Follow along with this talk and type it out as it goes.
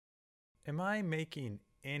Am I making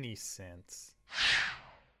any sense?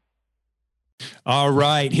 All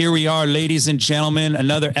right, here we are, ladies and gentlemen,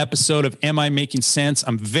 another episode of Am I Making Sense?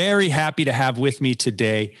 I'm very happy to have with me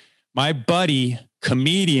today my buddy,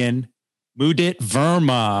 comedian, Mudit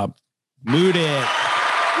Verma. Mudit,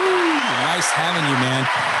 nice having you, man.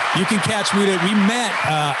 You can catch Mudit. We met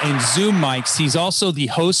in Zoom mics. He's also the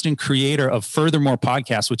host and creator of Futhermore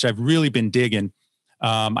podcast, which I've really been digging.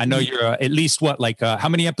 I know you're at least how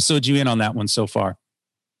many episodes you in on that one so far?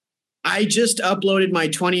 I just uploaded my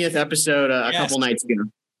 20th episode a couple nights ago.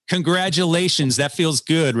 Congratulations. That feels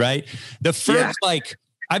good, right? The first,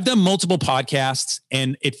 I've done multiple podcasts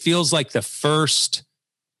and it feels like the first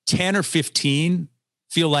 10 or 15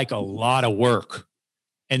 feel like a lot of work.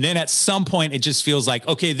 And then at some point it just feels like,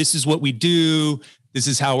 okay, this is what we do. This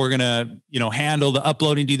is how we're going to, handle the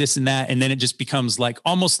uploading, do this and that. And then it just becomes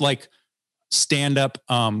almost like stand-up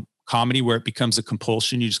comedy where it becomes a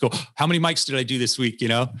compulsion. You just go, how many mics did I do this week?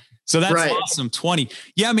 So that's right. Awesome. 20.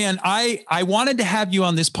 Yeah, man. I wanted to have you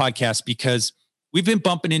on this podcast because we've been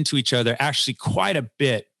bumping into each other actually quite a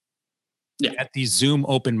bit at these Zoom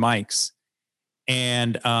open mics.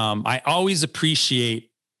 And I always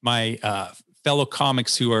appreciate my fellow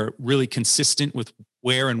comics who are really consistent with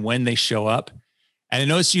where and when they show up. And I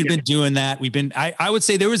noticed you've been doing that. I would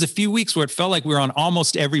say there was a few weeks where it felt like we were on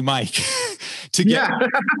almost every mic together.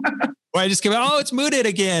 Where I just came out, it's Mudit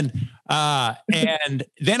again. And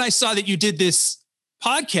then I saw that you did this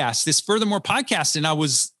podcast, this Futhermore podcast, and I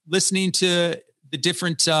was listening to the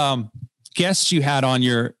different guests you had on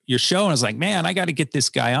your show. And I was like, man, I got to get this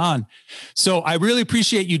guy on. So I really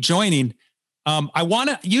appreciate you joining.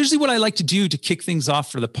 Usually what I like to do to kick things off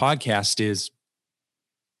for the podcast is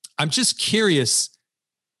I'm just curious,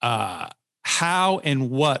 how and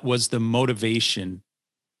what was the motivation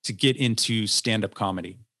to get into stand-up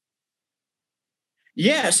comedy?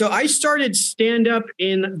 Yeah, so I started stand-up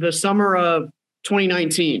in the summer of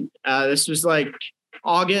 2019. This was late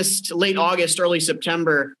August, early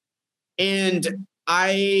September. And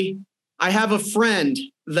I have a friend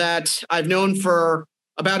that I've known for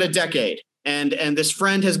about a decade. And this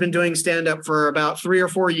friend has been doing stand-up for about 3 or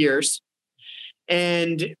 4 years.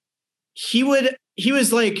 And he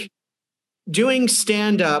was doing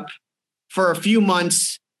stand-up for a few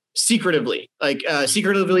months secretively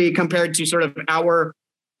compared to sort of our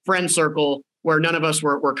friend circle where none of us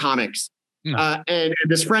were comics. And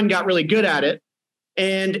this friend got really good at it.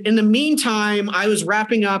 And in the meantime, I was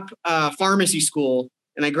wrapping up pharmacy school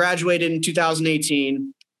and I graduated in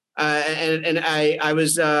 2018. And I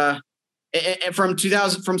was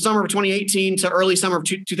from summer of 2018 to early summer of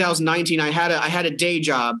 2019, I had a day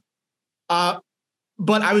job. But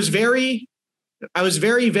I was very,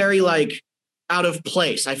 very out of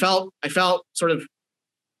place. I felt sort of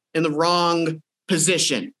in the wrong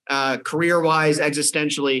position, career-wise,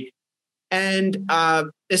 existentially. And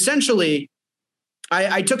essentially,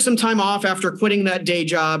 I took some time off after quitting that day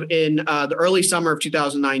job in the early summer of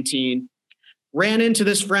 2019, ran into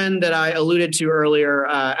this friend that I alluded to earlier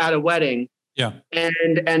at a wedding. Yeah.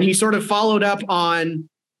 And he sort of followed up on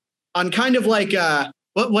kind of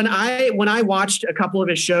but when I watched a couple of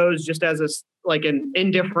his shows just as an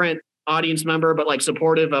indifferent audience member, but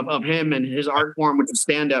supportive of him and his art form, which is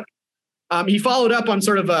stand-up, he followed up on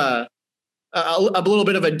sort of a little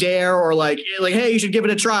bit of a dare or hey, you should give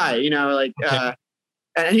it a try, okay.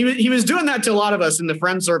 And he was doing that to a lot of us in the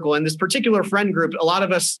friend circle. And this particular friend group, a lot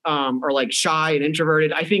of us are shy and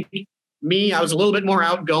introverted. I think I was a little bit more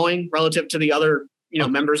outgoing relative to the other,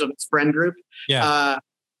 members of this friend group. Yeah.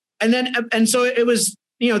 And so it was,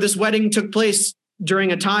 this wedding took place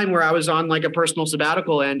during a time where I was on a personal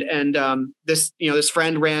sabbatical, and this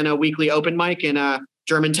friend ran a weekly open mic in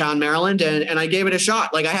Germantown, Maryland, and I gave it a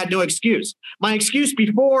shot. I had no excuse. My excuse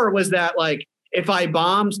before was that if I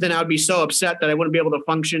bombed, then I would be so upset that I wouldn't be able to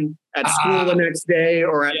function at school the next day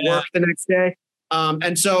or at work the next day.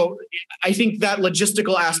 And so I think that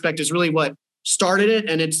logistical aspect is really what started it,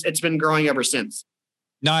 and it's been growing ever since.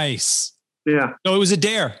 Nice. Yeah. So it was a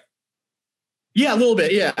dare. Yeah, a little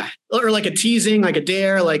bit. Yeah. Or a teasing, a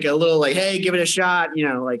dare, a little hey, give it a shot,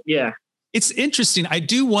 yeah. It's interesting. I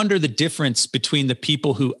do wonder the difference between the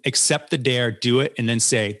people who accept the dare, do it, and then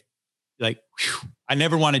say I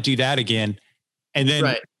never want to do that again. And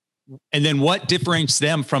then what differentiates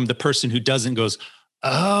them from the person who doesn't, goes,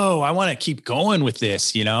 oh, I want to keep going with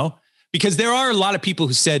this, Because there are a lot of people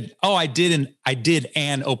who said, oh, I did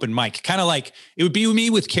an open mic. Kind of it would be me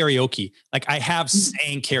with karaoke. I have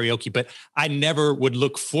sang karaoke, but I never would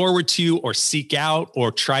look forward to or seek out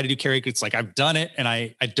or try to do karaoke. It's I've done it and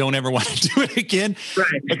I don't ever want to do it again.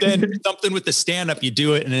 Right. But then something with the stand-up, you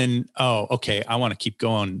do it and then, oh, okay, I want to keep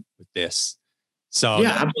going with this. So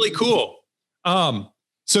yeah, that's really cool.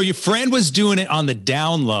 So your friend was doing it on the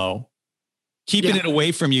down low, keeping it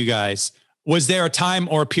away from you guys. Was there a time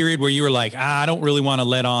or a period where you were like, I don't really want to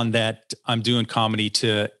let on that I'm doing comedy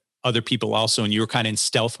to other people also, and you were kind of in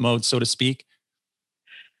stealth mode, so to speak?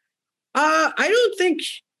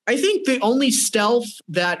 I think the only stealth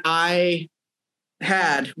that I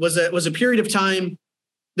had was a period of time.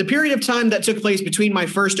 The period of time that took place between my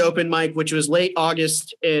first open mic, which was late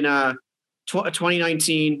August in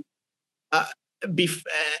 2019,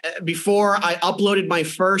 before I uploaded my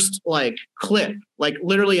first like clip, like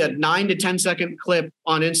literally a 9 to 10 second clip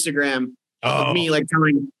on Instagram of me like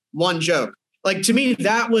telling one joke. Like to me,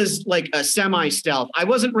 that was like a semi stealth. I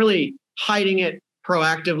wasn't really hiding it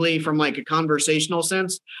proactively from like a conversational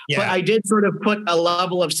sense, but I did sort of put a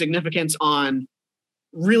level of significance on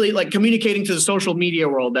really like communicating to the social media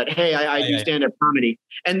world that, hey, I do stand-up comedy.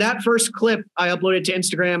 And that first clip I uploaded to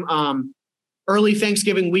Instagram early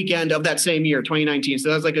Thanksgiving weekend of that same year, 2019. So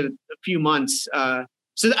that was like a few months.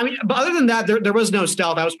 So, I mean, but other than that, there was no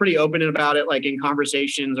stealth. I was pretty open about it, like in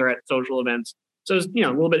conversations or at social events. So it was, a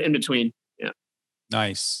little bit in between. Yeah.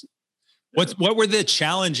 Nice. What were the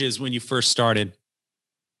challenges when you first started?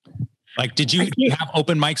 Like, did you have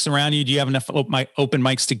open mics around you? Do you have enough open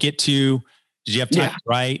mics to get to? Did you have time to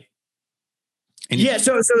write?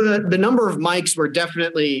 So the number of mics were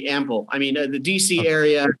definitely ample. I mean, the DC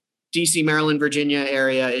area, DC, Maryland, Virginia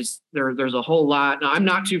area is there's a whole lot. Now, I'm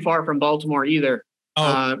not too far from Baltimore either,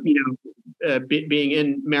 being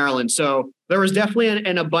in Maryland. So there was definitely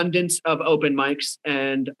an abundance of open mics.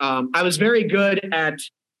 And I was very good at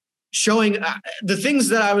showing the things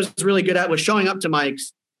that I was really good at was showing up to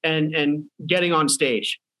mics and getting on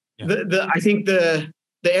stage. Yeah. I think the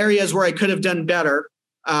areas where I could have done better,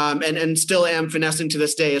 and still am finessing to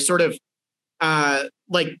this day, is sort of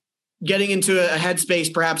like getting into a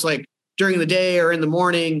headspace, perhaps like during the day or in the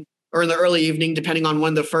morning or in the early evening, depending on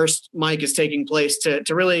when the first mic is taking place, to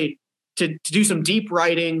really to do some deep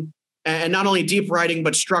writing, and not only deep writing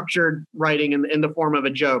but structured writing in the form of a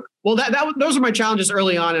joke. Well, those are my challenges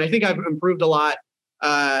early on, and I think I've improved a lot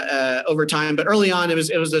over time. But early on, it was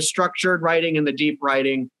the structured writing and the deep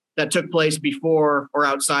writing that took place before or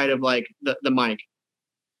outside of like the mic.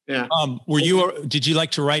 Yeah. Did you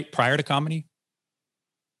like to write prior to comedy?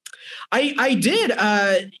 I did.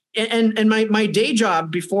 And my day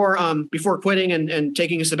job before quitting and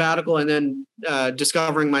taking a sabbatical and then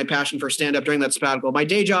discovering my passion for stand-up during that sabbatical, my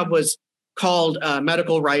day job was called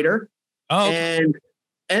medical writer. Oh, okay.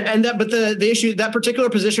 But the issue, that particular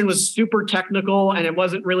position was super technical, and it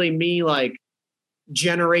wasn't really me like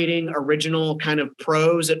generating original kind of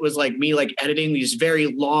prose. It was like me like editing these very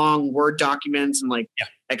long Word documents and like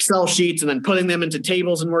Excel sheets and then putting them into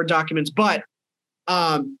tables and Word documents. But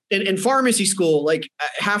in pharmacy school, like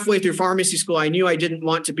halfway through pharmacy school, I knew I didn't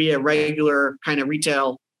want to be a regular kind of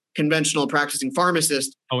retail conventional practicing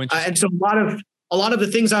pharmacist. And so a lot of the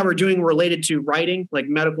things I were doing were related to writing, like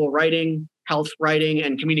medical writing, health writing,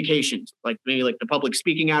 and communications, like maybe like the public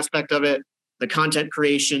speaking aspect of it, the content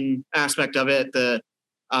creation aspect of it, the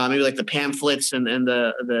maybe like the pamphlets and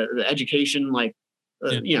the education, like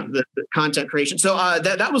the content creation. So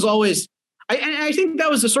that was always, I think that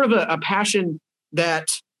was a sort of a passion that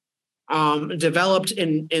developed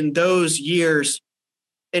in those years.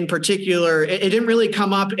 In particular, it didn't really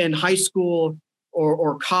come up in high school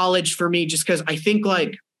or college for me, just because I think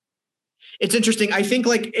like it's interesting. I think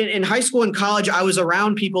like in high school and college, I was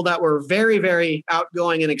around people that were very, very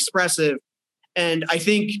outgoing and expressive. And I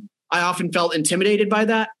think I often felt intimidated by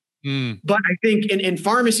that. But I think in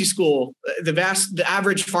pharmacy school, the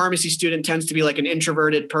average pharmacy student tends to be like an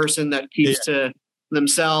introverted person that keeps to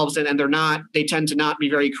themselves, and they tend to not be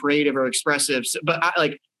very creative or expressive. So, but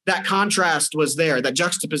like that contrast was there, that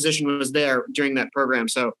juxtaposition was there during that program.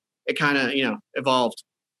 So it kind of, evolved.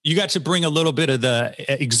 You got to bring a little bit of the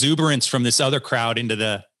exuberance from this other crowd into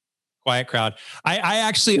the quiet crowd.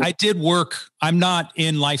 I did work. I'm not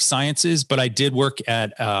in life sciences, but I did work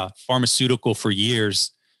at pharmaceutical for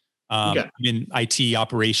years, in IT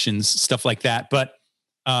operations, stuff like that. But,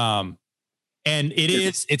 and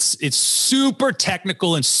it's super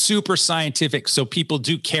technical and super scientific. So people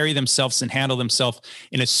do carry themselves and handle themselves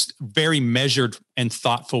in a very measured and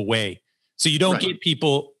thoughtful way. So you don't get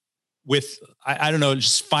people with, I don't know,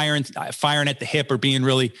 just firing at the hip or being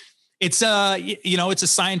really, it's a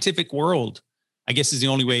scientific world, I guess is the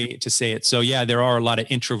only way to say it. So yeah, there are a lot of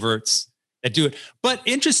introverts that do it. But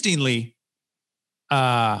interestingly,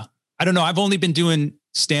 I don't know, I've only been doing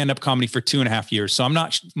stand-up comedy for 2.5 years, so I'm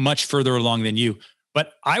not much further along than you.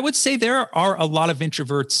 But I would say there are a lot of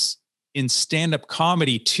introverts in stand-up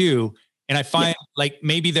comedy too. And I find like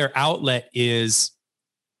maybe their outlet is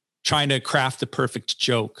trying to craft the perfect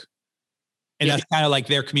joke. And that's kind of like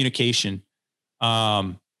their communication.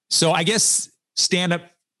 So I guess stand-up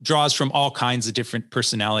draws from all kinds of different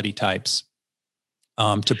personality types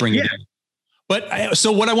to bring it in. But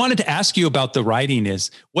so what I wanted to ask you about the writing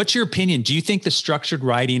is, what's your opinion? Do you think the structured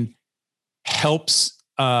writing helps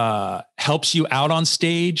you out on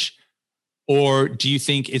stage? Or do you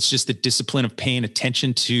think it's just the discipline of paying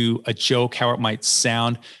attention to a joke, how it might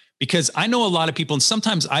sound? Because I know a lot of people, and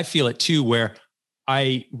sometimes I feel it too, where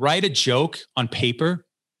I write a joke on paper,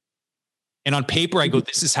 and on paper I go,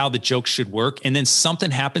 this is how the joke should work. And then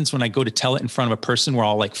something happens when I go to tell it in front of a person where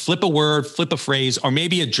I'll like flip a word, flip a phrase, or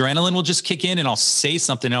maybe adrenaline will just kick in and I'll say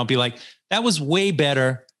something and I'll be like, that was way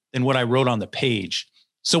better than what I wrote on the page.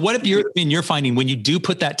 So what have you're finding when you do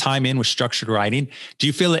put that time in with structured writing? Do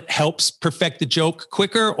you feel it helps perfect the joke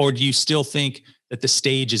quicker, or do you still think that the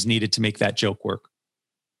stage is needed to make that joke work?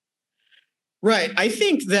 Right. I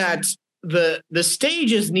think that the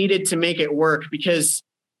stage is needed to make it work, because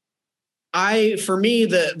for me,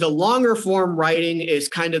 the longer form writing is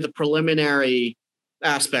kind of the preliminary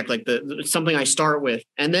aspect, like something I start with.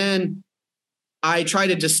 And then I try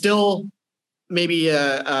to distill maybe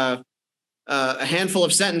a handful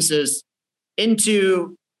of sentences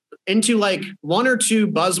into like one or two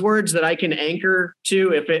buzzwords that I can anchor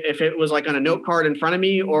to, if it was like on a note card in front of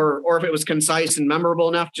me, or if it was concise and memorable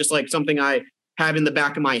enough, just like something I have in the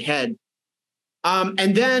back of my head.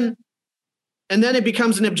 And then it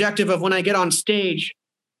becomes an objective of, when I get on stage,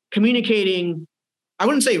 communicating, I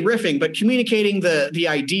wouldn't say riffing, but communicating the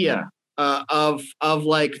idea of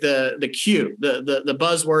like the cue, the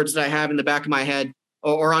buzzwords that I have in the back of my head,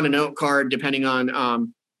 or on a note card, depending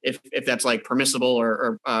on if that's like permissible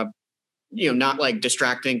or not like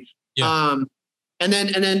distracting. Yeah. And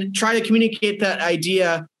then try to communicate that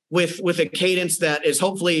idea with a cadence that is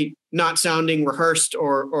hopefully not sounding rehearsed,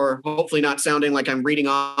 or hopefully not sounding like I'm reading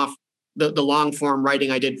off the long form writing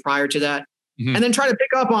I did prior to that. Mm-hmm. And then try to pick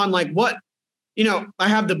up on like what, I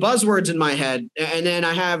have the buzzwords in my head, and then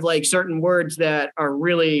I have like certain words that are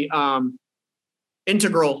really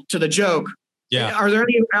integral to the joke. Yeah. Are there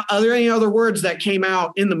any other words that came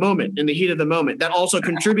out in the moment, in the heat of the moment, that also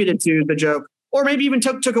contributed to the joke, or maybe even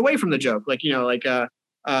took away from the joke, like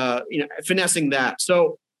finessing that.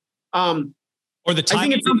 So, or the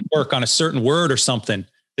time you didn't work on a certain word or something.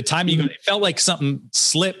 The time it felt like something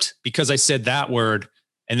slipped because I said that word,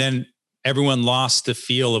 and then everyone lost the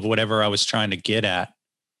feel of whatever I was trying to get at.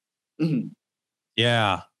 Mm-hmm.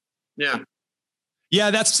 Yeah. Yeah.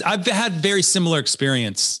 Yeah. I've had very similar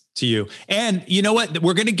experience to you. And you know what?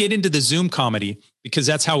 We're going to get into the Zoom comedy because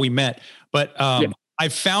that's how we met. But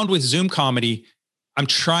I've found with Zoom comedy, I'm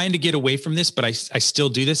trying to get away from this, but I still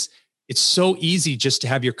do this. It's so easy just to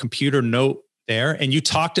have your computer note there. And you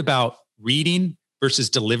talked about reading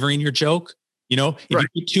versus delivering your joke. If you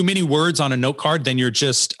put too many words on a note card, then you're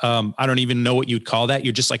just, I don't even know what you'd call that.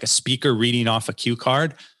 You're just like a speaker reading off a cue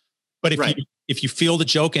card. But if you feel the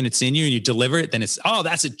joke and it's in you and you deliver it, then it's, oh,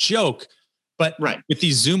 that's a joke. But with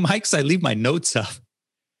these Zoom mics, I leave my notes up,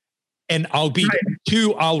 and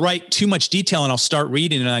I'll write too much detail, and I'll start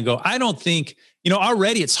reading, and I go, I don't think,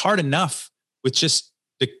 already it's hard enough with just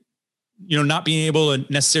not being able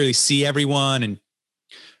to necessarily see everyone and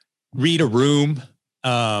read a room.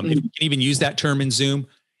 If you can even use that term in Zoom.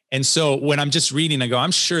 And so when I'm just reading, I go,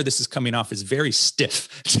 I'm sure this is coming off as very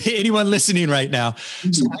stiff to anyone listening right now.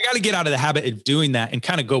 Mm-hmm. So I got to get out of the habit of doing that and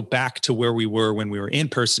kind of go back to where we were when we were in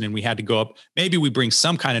person and we had to go up. Maybe we bring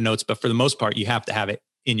some kind of notes, but for the most part, you have to have it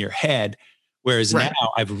in your head. Whereas now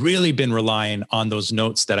I've really been relying on those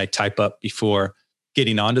notes that I type up before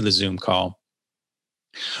getting onto the Zoom call.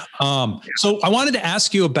 So I wanted to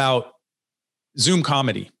ask you about Zoom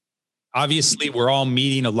comedy. Obviously, we're all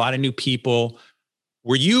meeting a lot of new people.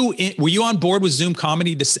 Were you on board with Zoom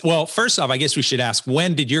comedy? Well, first off, I guess we should ask,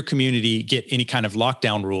 when did your community get any kind of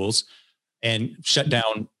lockdown rules and shut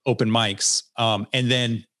down open mics? And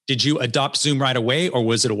then did you adopt Zoom right away, or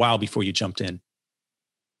was it a while before you jumped in?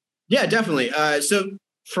 Yeah, definitely. So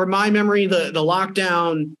for my memory, the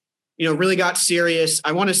lockdown, really got serious.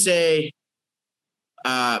 I want to say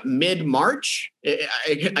mid-March.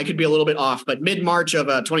 I could be a little bit off, but mid-March of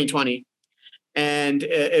 2020. And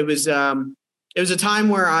it was a time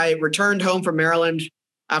where I returned home from Maryland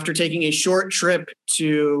after taking a short trip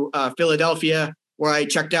to Philadelphia, where I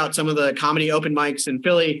checked out some of the comedy open mics in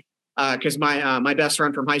Philly, because my best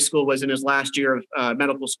friend from high school was in his last year of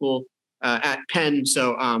medical school at Penn.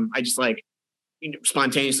 So I just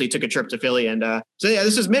spontaneously took a trip to Philly. And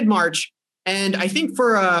this is mid-March. And I think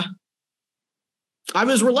I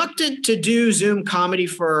was reluctant to do Zoom comedy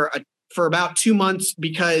for for about 2 months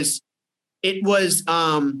because it was,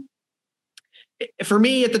 for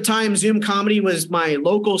me at the time, Zoom comedy was my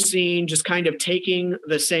local scene, just kind of taking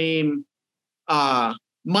the same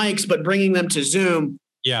mics, but bringing them to Zoom.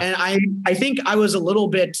 Yeah. And I think I was a little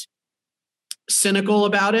bit cynical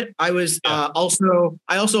about it. I was I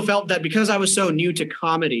also felt that because I was so new to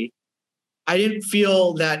comedy, I didn't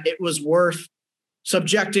feel that it was worth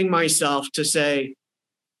subjecting myself to say,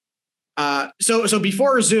 so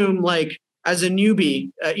before Zoom, like as a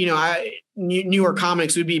newbie, newer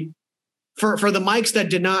comics would be for the mics that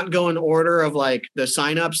did not go in order of like the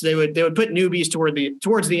signups, they would put newbies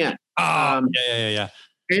towards the end. Yeah.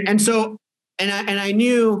 And so I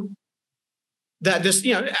knew that this,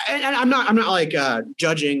 and I'm not like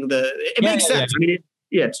judging it makes sense. Yeah. I mean,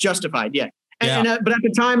 it's justified. Yeah. But at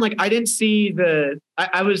the time, like I didn't see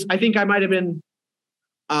I think I might've been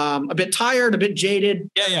a bit tired, a bit jaded.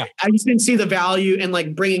 Yeah. I just didn't see the value in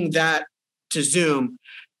like bringing that to Zoom.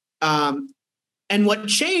 And what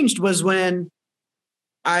changed was when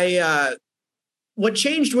I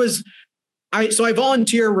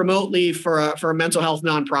volunteer remotely for a mental health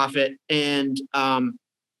nonprofit, and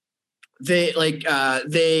they're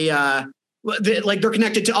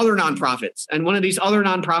connected to other nonprofits. And one of these other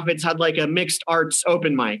nonprofits had like a mixed arts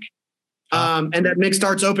open mic. And that mixed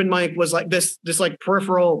arts open mic was like this like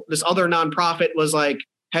peripheral, this other nonprofit was like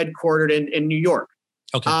headquartered in New York.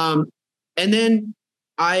 Okay. And then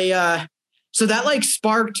so that like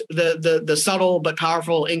sparked the subtle but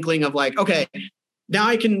powerful inkling of like, okay, now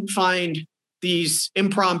I can find these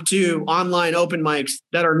impromptu online open mics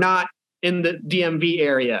that are not in the DMV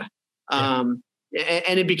area. And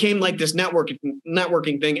it became like this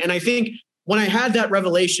networking thing. And I think when I had that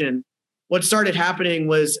revelation, what started happening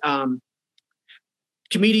was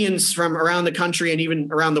comedians from around the country and even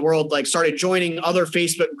around the world like started joining other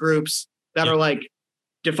Facebook groups that are like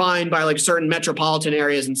defined by like certain metropolitan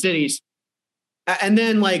areas and cities. And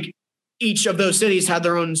then like each of those cities had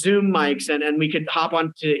their own Zoom mics, and we could hop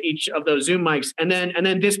onto each of those Zoom mics. And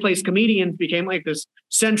then Displaced Comedians became like this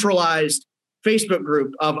centralized Facebook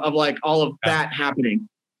group of like all of that happening.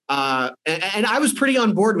 And I was pretty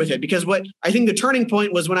on board with it, because what I think the turning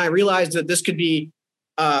point was when I realized that this could be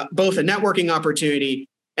both a networking opportunity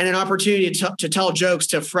and an opportunity to tell jokes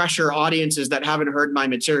to fresher audiences that haven't heard my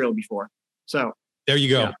material before. So there you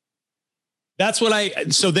go. Yeah. That's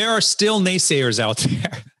what so there are still naysayers out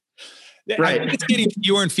there. Right. It's getting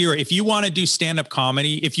fewer and fewer. If you want to do stand-up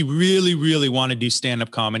comedy, if you really, really want to do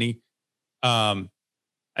stand-up comedy, I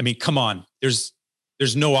mean, come on, there's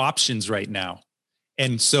no options right now.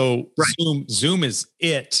 And so Zoom is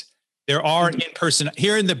it. There are in-person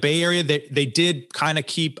here in the Bay Area that they did kind of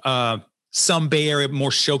keep some Bay Area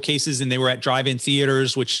more showcases, and they were at drive-in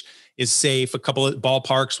theaters, which is safe. A couple of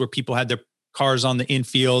ballparks where people had their cars on the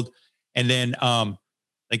infield. And then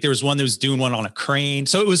like there was one that was doing one on a crane.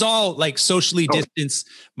 So it was all like socially distanced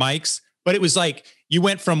mics, but it was like you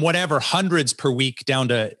went from whatever hundreds per week down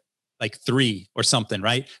to like 3 or something,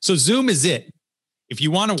 right? So Zoom is it. If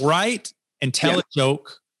you want to write and tell a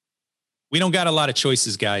joke, we don't got a lot of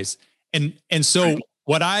choices, guys. And so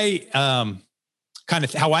what I kind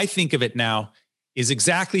of how I think of it now is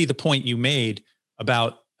exactly the point you made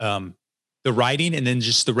about the writing and then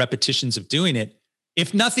just the repetitions of doing it.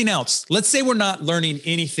 If nothing else, let's say we're not learning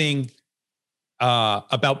anything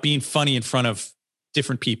about being funny in front of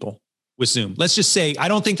different people with Zoom. Let's just say, I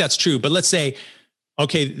don't think that's true, but let's say,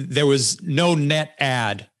 okay, there was no net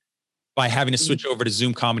ad by having to switch over to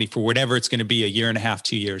Zoom comedy for whatever it's going to be, a year and a half,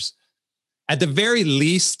 2 years. At the very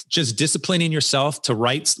least, just disciplining yourself to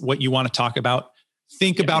write what you want to talk about,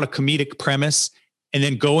 think about a comedic premise, and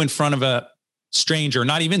then go in front of a stranger,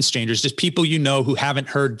 not even strangers, just people you know who haven't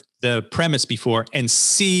heard the premise before, and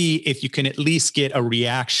see if you can at least get a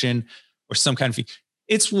reaction or some kind of,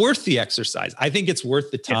 it's worth the exercise. I think it's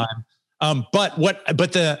worth the time. But what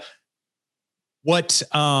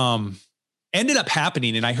ended up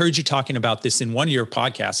happening, and I heard you talking about this in one of your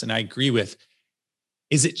podcasts, and I agree with,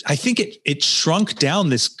 is I think it shrunk down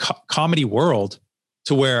this comedy world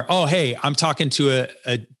to where, oh, hey, I'm talking to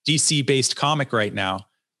a DC based comic right now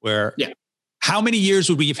where how many years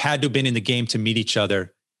would we have had to have been in the game to meet each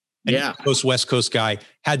other? An East Coast, West Coast guy,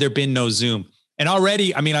 had there been no Zoom. And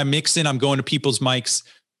already, I mean, I'm mixing, I'm going to people's mics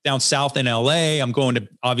down south in LA. I'm going to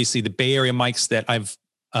obviously the Bay Area mics that I've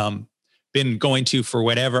been going to for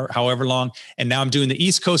however long. And now I'm doing the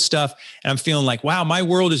East Coast stuff, and I'm feeling like, wow, my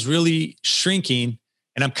world is really shrinking.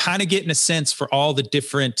 And I'm kind of getting a sense for all the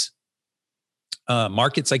different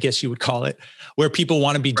markets, I guess you would call it, where people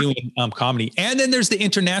want to be doing comedy. And then there's the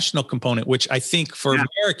international component, which I think for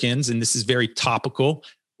Americans, and this is very topical,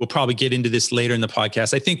 we'll probably get into this later in the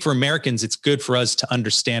podcast. I think for Americans, it's good for us to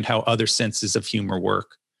understand how other senses of humor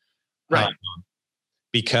work. Right.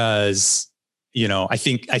 Because, I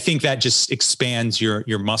think that just expands your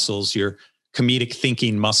muscles, your comedic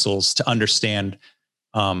thinking muscles to understand,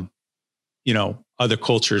 other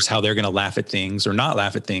cultures, how they're going to laugh at things or not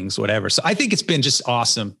laugh at things, whatever. So I think it's been just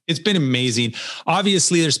awesome. It's been amazing.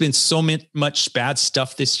 Obviously, there's been so much bad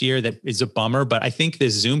stuff this year that is a bummer, but I think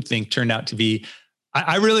this Zoom thing turned out to be,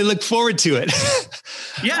 I really look forward to it.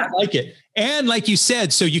 Yeah. I like it. And like you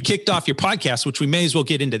said, so you kicked off your podcast, which we may as well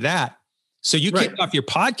get into that. So you kicked off your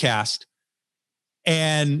podcast,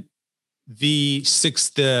 and the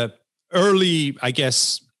early, I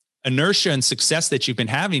guess, inertia and success that you've been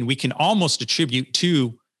having, we can almost attribute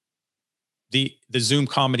to the Zoom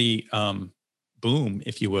comedy boom,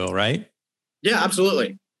 if you will, right? Yeah,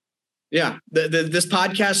 absolutely. Yeah. This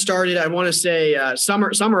podcast started, I want to say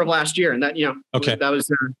summer of last year. And that, that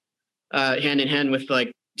was hand in hand with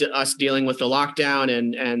like us dealing with the lockdown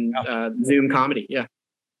and Zoom comedy. Yeah.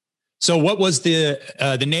 So what was the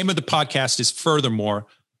name of the podcast is Futhermore.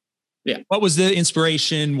 Yeah. What was the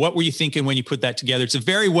inspiration? What were you thinking when you put that together? It's a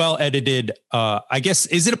very well edited, I guess,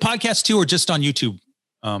 is it a podcast too, or just on YouTube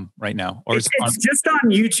right now? Or it's just on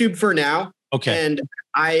YouTube for now. Okay. And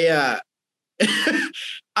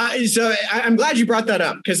so I'm glad you brought that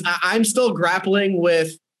up, because I'm still grappling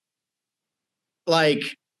with like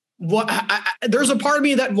there's a part of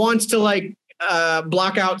me that wants to like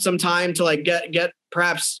block out some time to like get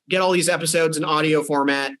all these episodes in audio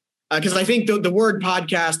format. Because I think the word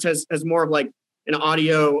podcast has more of like an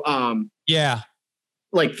audio,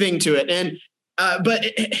 like thing to it. And, but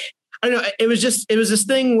I don't know. It was this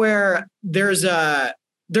thing where there's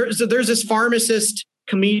this pharmacist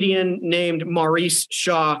comedian named Maurice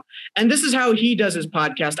Shaw, and this is how he does his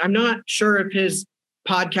podcast. I'm not sure if his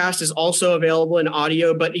podcast is also available in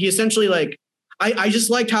audio, but he essentially like, I just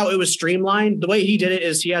liked how it was streamlined. The way he did it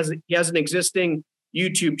is he has an existing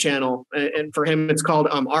YouTube channel, and for him it's called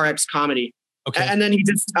RX Comedy. Okay. And then he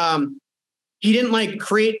just he didn't like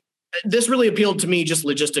create, this really appealed to me just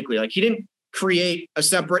logistically. Like he didn't create a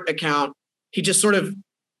separate account. He just sort of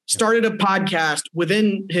started a podcast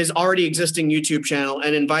within his already existing YouTube channel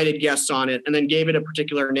and invited guests on it, and then gave it a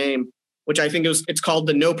particular name, which I think it's called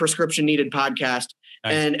the No Prescription Needed Podcast.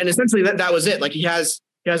 Nice. And essentially that was it. Like he has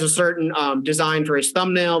a certain design for his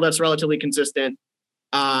thumbnail that's relatively consistent.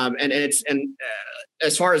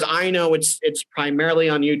 As far as I know, it's primarily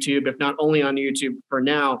on YouTube, if not only on YouTube for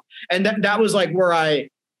now. And that was like where I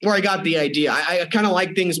got the idea. I kind of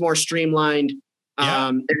like things more streamlined.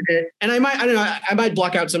 Yeah. And I might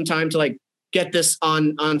block out some time to like get this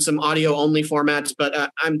on some audio only formats,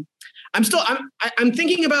 but I'm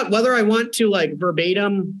thinking about whether I want to like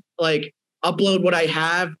verbatim, like upload what I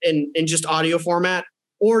have in just audio format,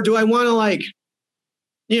 or do I want to like,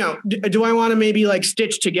 do I want to maybe like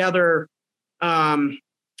stitch together some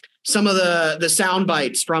of the sound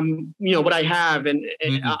bites from, what I have and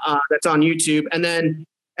that's on YouTube, and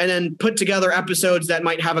then put together episodes that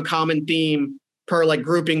might have a common theme per like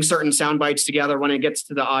grouping certain sound bites together when it gets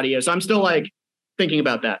to the audio. So I'm still like thinking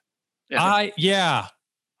about that. Yeah.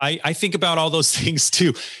 I think about all those things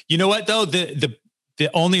too. You know what though? The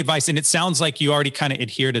only advice, and it sounds like you already kind of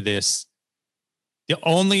adhere to this. The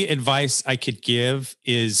only advice I could give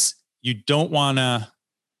is you don't want to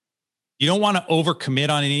overcommit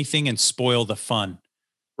on anything and spoil the fun.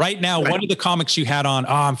 Right now, One of the comics you had on,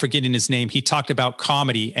 I'm forgetting his name. He talked about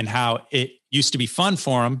comedy and how it used to be fun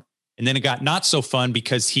for him, and then it got not so fun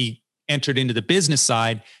because he entered into the business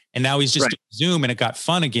side, and now he's just doing Zoom and it got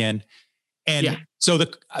fun again. And so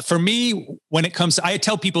for me, when it comes to, I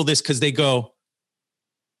tell people this because they go,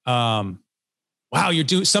 wow,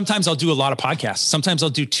 sometimes I'll do a lot of podcasts. Sometimes I'll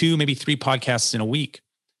do 2, maybe 3 podcasts in a week.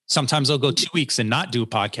 Sometimes I'll go 2 weeks and not do a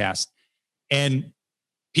podcast. And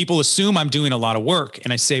people assume I'm doing a lot of work.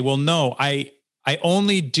 And I say, well, no, I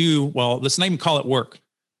only do, let's not even call it work,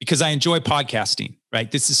 because I enjoy podcasting, right?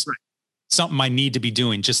 This is something I need to be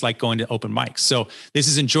doing, just like going to open mics. So this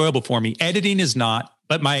is enjoyable for me. Editing is not,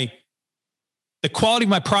 but the quality of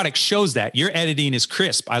my product shows that. Your editing is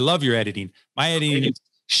crisp. I love your editing. My editing is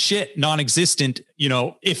shit, non-existent,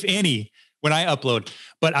 if any, when I upload.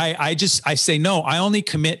 But I say, no, I only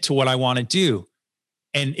commit to what I want to do.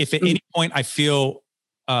 And if at any point I feel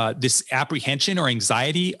this apprehension or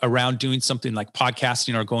anxiety around doing something like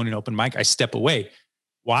podcasting or going to an open mic, I step away.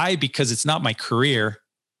 Why? Because it's not my career.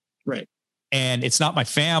 Right. And it's not my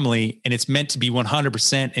family. And it's meant to be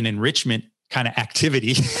 100% an enrichment kind of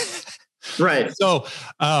activity. Right. So,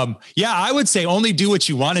 I would say only do what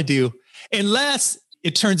you want to do, unless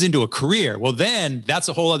it turns into a career. Well, then that's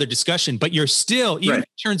a whole other discussion, but you're still, even if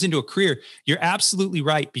it turns into a career, you're absolutely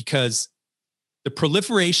right, because the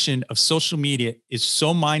proliferation of social media is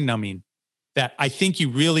so mind numbing that I think you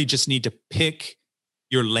really just need to pick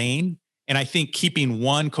your lane. And I think keeping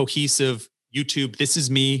one cohesive YouTube, this is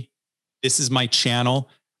me, this is my channel.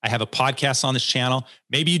 I have a podcast on this channel.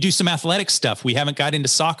 Maybe you do some athletic stuff. We haven't got into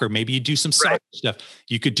soccer. Maybe you do some soccer stuff.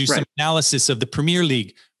 You could do some analysis of the Premier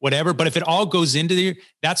League, whatever. But if it all goes into there,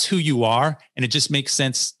 that's who you are. And it just makes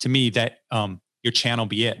sense to me that your channel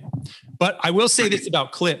be it. But I will say this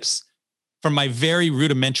about clips. From my very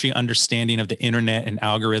rudimentary understanding of the internet and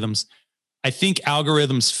algorithms, I think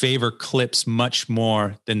algorithms favor clips much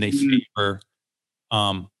more than they favor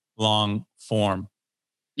long form.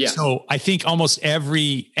 Yeah. So I think almost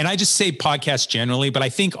every, and I just say podcasts generally, but I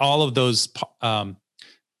think all of those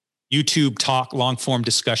YouTube talk, long form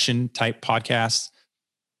discussion type podcasts,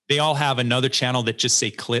 they all have another channel that just say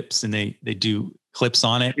clips, and they do clips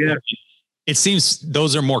on it. Yeah. It seems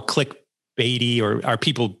those are more clickbaity, or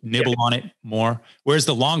people nibble on it more. Whereas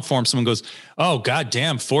the long form, someone goes, oh, God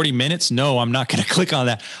damn, 40 minutes. No, I'm not going to click on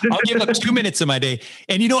that. I'll give up 2 minutes of my day.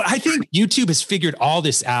 And I think YouTube has figured all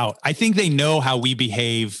this out. I think they know how we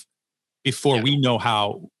behave before we know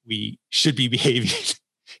how we should be behaving,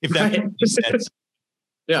 if that makes sense.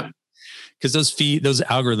 Yeah. Because those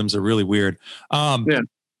algorithms are really weird.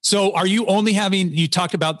 So are you only having, you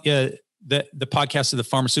talked about the podcast of the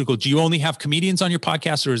pharmaceutical. Do you only have comedians on your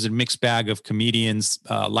podcast, or is it a mixed bag of comedians,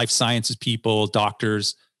 life sciences people,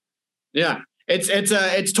 doctors? Yeah,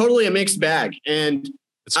 it's totally a mixed bag. And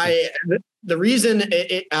the reason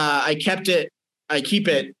I keep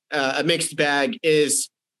it a mixed bag is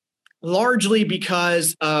largely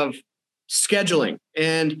because of scheduling.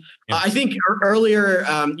 And I think earlier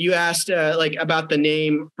you asked about the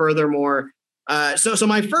name Futhermore. So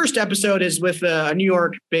my first episode is with a New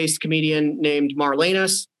York-based comedian named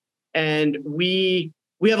Marlenas, and we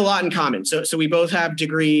have a lot in common. So we both have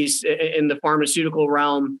degrees in the pharmaceutical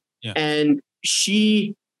realm, and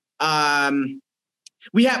she,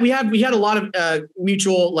 we had a lot of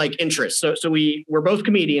mutual interests. So we're both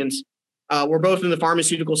comedians. We're both in the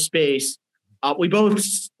pharmaceutical space. We both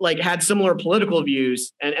had similar political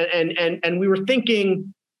views, and we were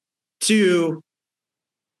thinking to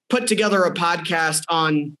put together a podcast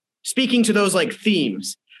on speaking to those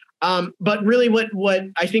themes. But really what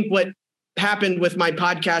I think what happened with my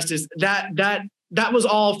podcast is that was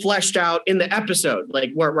all fleshed out in the episode,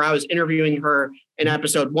 where I was interviewing her in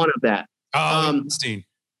episode 1 of that. Interesting.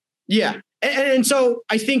 Yeah. And so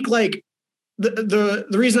I think the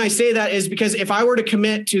reason I say that is because if I were to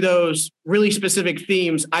commit to those really specific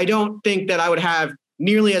themes, I don't think that I would have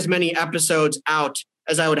nearly as many episodes out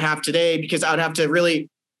as I would have today, because I would have to really,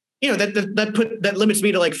 that limits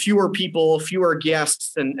me to fewer people, fewer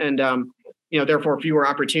guests, and therefore fewer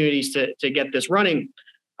opportunities to get this running.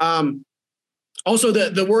 Also,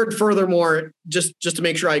 the word "furthermore," just to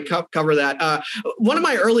make sure I cover that. One of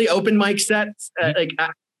my early open mic sets,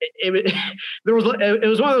 it was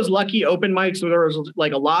one of those lucky open mics where there was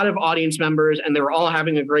a lot of audience members and they were all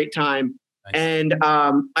having a great time. Nice. And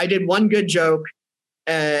I did one good joke.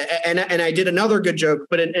 And I did another good joke,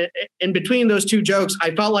 but in between those two jokes,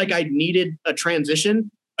 I felt like I needed a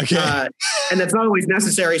transition. Okay. And that's not always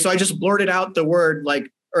necessary. So I just blurted out the word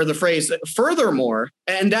or the phrase "furthermore,"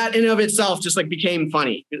 and that in and of itself just became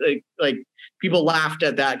funny. People laughed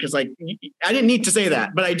at that because I didn't need to say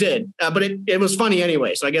that, but I did. But it was funny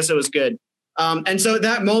anyway, so I guess it was good. And so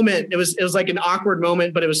that moment, it was an awkward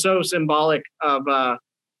moment, but it was so symbolic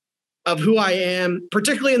of who I am,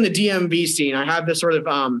 particularly in the DMV scene. I have this sort of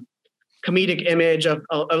comedic image of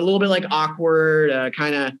a little bit awkward,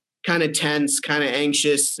 kind of tense, kind of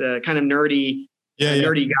anxious, kind of nerdy,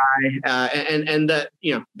 nerdy guy. And that,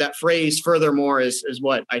 that phrase "furthermore" is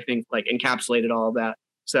what I think encapsulated all of that.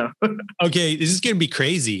 So, okay, this is going to be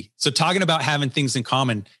crazy. So talking about having things in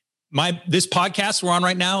common, this podcast we're on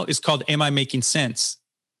right now is called "Am I Making Sense?"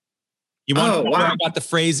 You want to know where I got the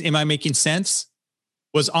phrase "Am I Making Sense?"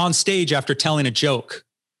 Was on stage after telling a joke.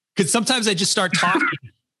 Because sometimes I just start talking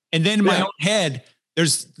and then in my own head,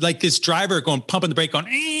 there's this driver pumping the brake going,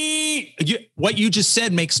 what you just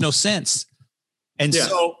said makes no sense. And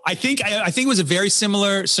so I think it was a very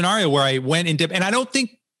similar scenario where I went into, and I don't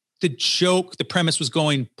think the premise was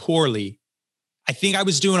going poorly. I think I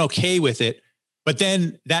was doing okay with it, but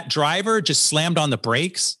then that driver just slammed on the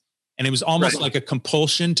brakes, and it was almost like a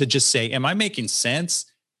compulsion to just say, am I making sense?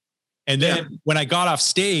 And then when I got off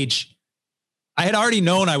stage, I had already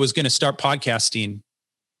known I was going to start podcasting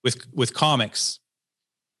with comics.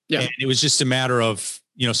 Yeah. And it was just a matter of,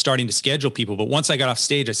 starting to schedule people. But once I got off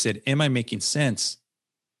stage, I said, am I making sense?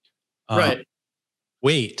 Right.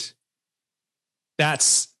 Wait,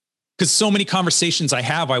 that's because so many conversations I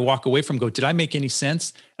have, I walk away from, did I make any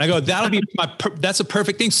sense? And I go, that's a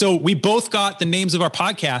perfect thing. So we both got the names of our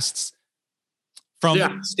podcasts from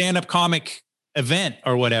the stand-up comic event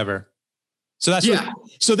or whatever. So that's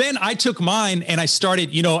so then I took mine and I started,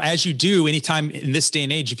 as you do anytime in this day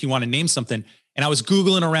and age, if you want to name something, and I was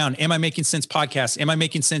Googling around, am I making sense podcast? Am I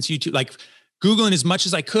making sense YouTube? Like Googling as much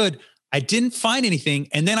as I could. I didn't find anything.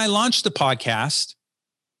 And then I launched the podcast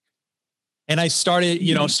and I started,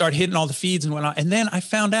 start hitting all the feeds and whatnot. And then I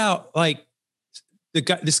found out like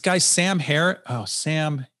this guy, Sam Harris,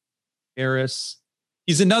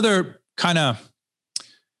 he's another kind of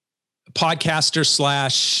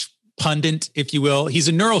podcaster / pundit, if you will. He's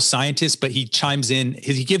a neuroscientist, but he chimes in,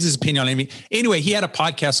 he gives his opinion on anything. Anyway, he had a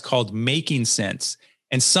podcast called Making Sense.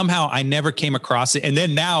 And somehow I never came across it. And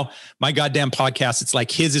then now my goddamn podcast, it's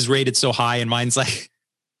like his is rated so high and mine's like,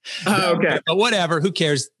 okay, but whatever, who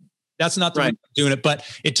cares? That's not the one doing it. But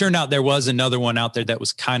it turned out there was another one out there that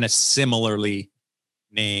was kind of similarly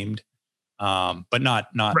named, but not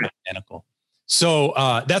identical. So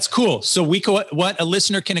that's cool. So what a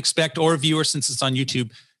listener can expect, or a viewer, since it's on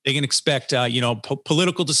YouTube, they can expect,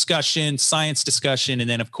 political discussion, science discussion, and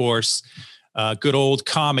then of course, good old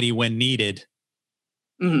comedy when needed.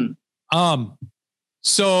 Mm-hmm.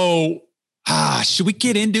 So should we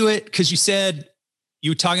get into it? Because you said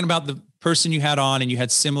you were talking about the person you had on and you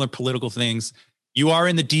had similar political things. You are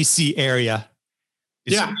in the DC area.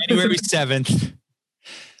 It's January 7th.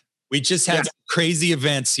 We just had some crazy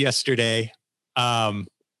events yesterday. I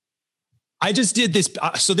just did this.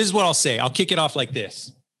 So this is what I'll say. I'll kick it off like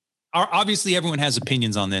this. Obviously, everyone has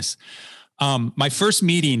opinions on this. My first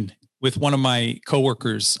meeting with one of my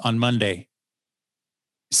coworkers on Monday,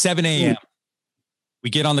 7 a.m. We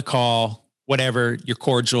get on the call, whatever, your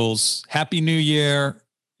cordials, Happy New Year,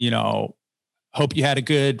 hope you had a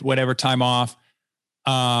good, whatever, time off.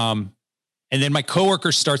 And then my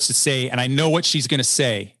coworker starts to say, and I know what she's going to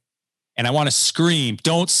say, and I want to scream,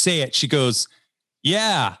 don't say it. She goes,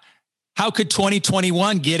 yeah, how could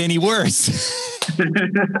 2021 get any worse?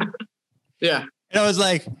 Yeah. And I was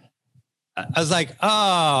like,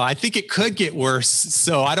 oh, I think it could get worse.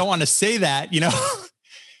 So I don't want to say that,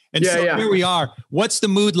 And here we are. What's the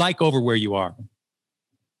mood like over where you are?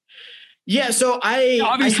 Yeah. So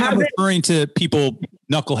obviously I'm referring to people,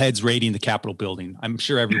 knuckleheads raiding the Capitol building. I'm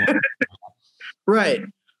sure everyone. Right.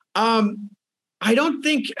 I don't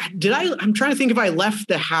think, I'm trying to think if I left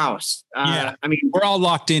the house. I mean, we're all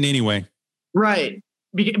locked in anyway. Right.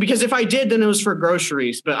 Because if I did, then it was for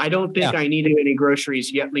groceries, but I don't think I needed any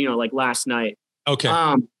groceries yet, like last night. Okay.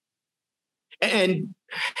 And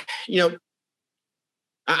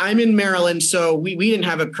I'm in Maryland, so we didn't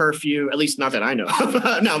have a curfew, at least not that I know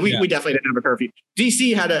of. No, we definitely didn't have a curfew.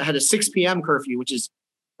 DC had a 6 p.m. curfew, which is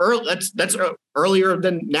early. That's earlier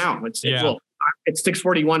than now. It's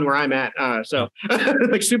 6:41 where I'm at. So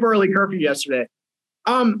like super early curfew yesterday.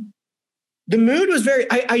 The mood was very.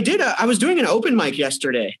 I was doing an open mic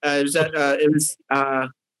yesterday. It's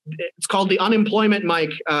called the Unemployment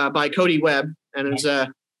Mic by Cody Webb, and it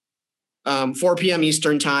was 4 p.m.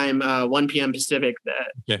 Eastern time, 1 p.m. Pacific.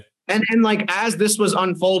 Okay. And like as this was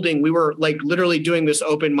unfolding, we were like literally doing this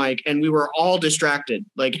open mic, and we were all distracted.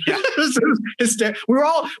 Like we were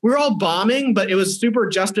all bombing, but it was super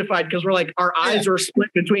justified because we're like our eyes were split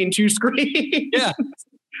between two screens. Yeah.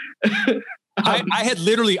 I had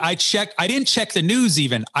literally, I didn't check the news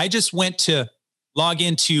even. I just went to log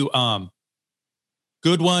into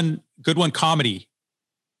Good One Comedy.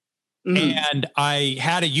 And I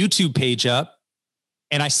had a YouTube page up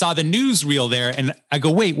and I saw the news reel there and I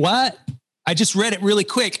go, wait, what? I just read it really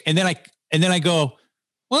quick. And then I go,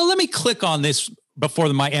 well, let me click on this before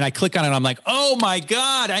the mic. And I click on it. And I'm like, oh my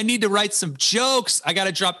God, I need to write some jokes. I got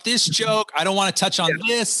to drop this joke. I don't want to touch on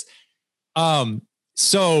this.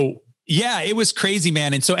 So yeah, it was crazy,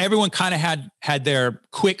 man. And so everyone kind of had their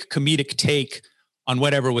quick comedic take on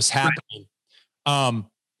whatever was happening.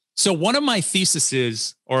 So one of my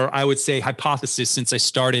theses, or I would say hypothesis, since I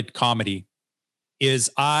started comedy,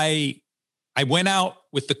 is I went out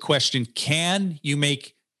with the question, can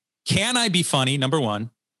I be funny? Number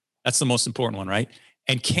one, that's the most important one, right?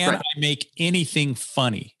 And can I make anything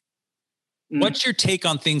funny? What's your take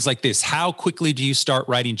on things like this? How quickly do you start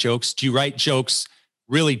writing jokes? Do you write jokes,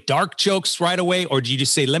 really dark jokes right away? Or do you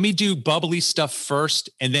just say, let me do bubbly stuff first?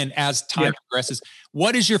 And then as time progresses,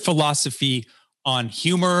 what is your philosophy on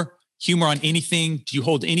humor on anything? Do you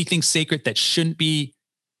hold anything sacred that shouldn't be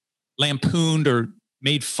lampooned or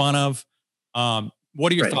made fun of?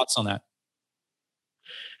 What are your thoughts on that?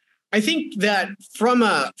 I think that from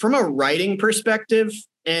a writing perspective,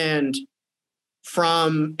 And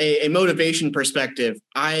from a motivation perspective,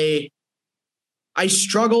 I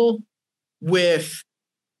struggle with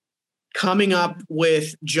coming up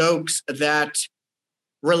with jokes that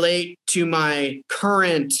relate to my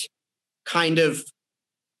current kind of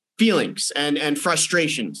feelings and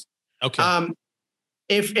frustrations. Okay.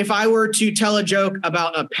 If I were to tell a joke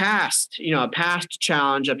about a past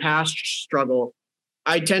challenge, a past struggle,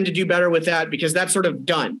 I tend to do better with that because that's sort of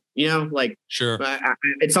done, like Sure.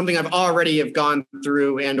 It's something I've already have gone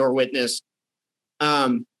through and or witnessed.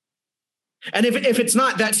 And if it's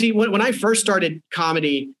not that, see, when I first started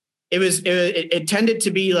comedy, it tended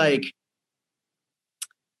to be like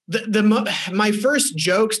my first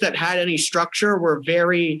jokes that had any structure were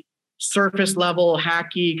very surface level,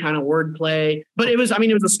 hacky kind of wordplay, but it was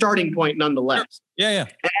a starting point nonetheless. Yeah.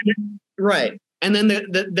 Right. And then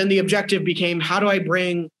the objective became, how do I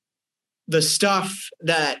bring the stuff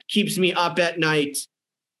that keeps me up at night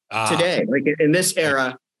today, like in this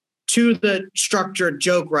era, to the structured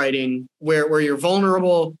joke writing where you're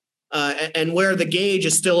vulnerable and where the gauge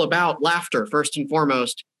is still about laughter first and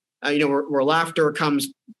foremost. Where laughter comes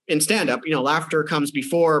in stand-up, laughter comes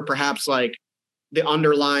before perhaps like the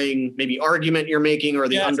underlying maybe argument you're making or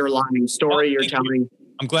the underlying story you're telling.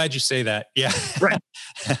 I'm glad you say that. Yeah. Right.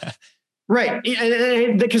 Right.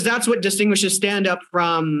 And because that's what distinguishes stand-up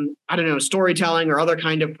from, I don't know, storytelling or other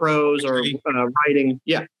kind of prose or writing.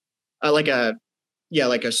 Yeah. Like a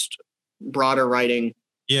broader writing.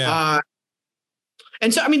 Yeah.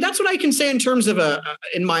 And so, that's what I can say in terms of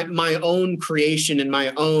in my own creation, in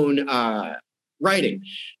my own writing.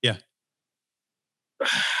 Yeah.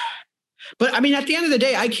 But at the end of the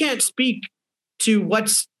day, I can't speak to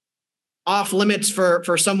what's off limits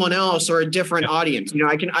for someone else or a different audience.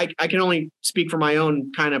 I can only speak for my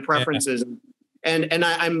own kind of preferences, and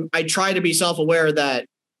I try to be self-aware that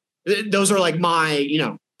those are like my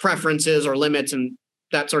preferences or limits and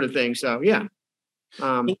that sort of thing. So yeah.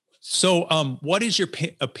 So what is your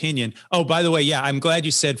opinion? Oh, by the way, yeah, I'm glad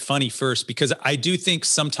you said funny first, because I do think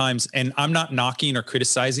sometimes, and I'm not knocking or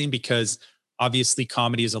criticizing, because obviously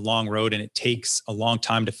comedy is a long road and it takes a long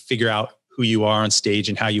time to figure out who you are on stage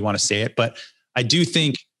and how you want to say it. But I do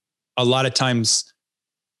think a lot of times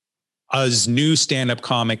as new stand-up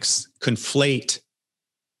comics conflate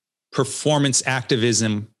performance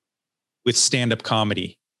activism with stand-up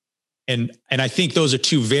comedy. And I think those are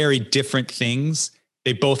two very different things.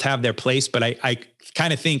 They both have their place, but I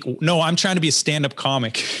kind of think, no, I'm trying to be a stand-up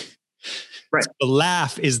comic. Right. So the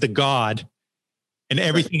laugh is the God and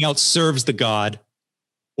everything else serves the God.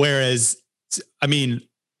 Whereas,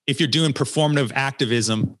 if you're doing performative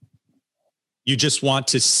activism, you just want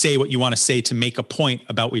to say what you want to say to make a point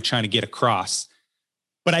about what you're trying to get across.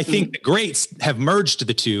 But I think the greats have merged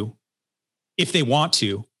the two if they want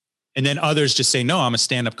to. And then others just say, no, I'm a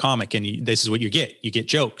stand-up comic and this is what you get. You get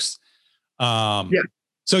jokes.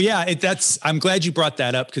 So yeah, I'm glad you brought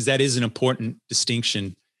that up, because that is an important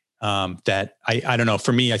distinction that I don't know.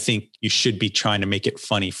 For me, I think you should be trying to make it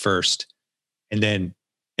funny first. And then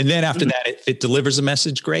after that, if it delivers a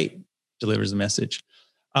message, great. Delivers a message.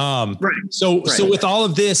 Right. So with all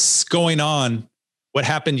of this going on, what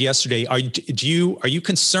happened yesterday, are you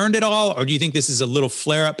concerned at all? Or do you think this is a little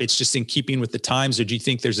flare up? It's just in keeping with the times, or do you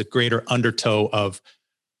think there's a greater undertow of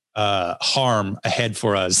harm ahead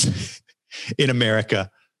for us in America?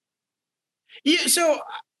 Yeah. So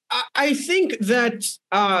I think that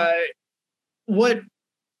what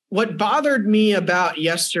bothered me about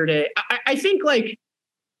yesterday, I think we'll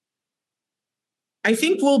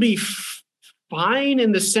be fine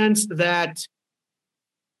in the sense that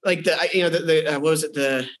what was it?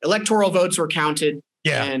 The electoral votes were counted.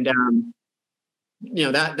 Yeah. And,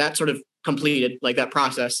 that sort of completed, like that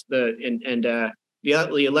process, the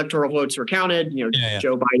electoral votes were counted,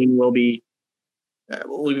 Joe Biden will be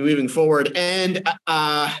moving forward. And,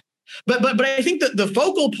 but I think that the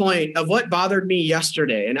focal point of what bothered me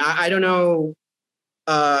yesterday, and I don't know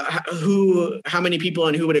how many people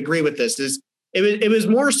and who would agree with this, is it was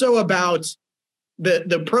more so about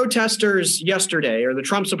the protesters yesterday, or the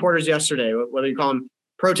Trump supporters yesterday, whether you call them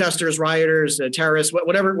protesters, rioters, terrorists,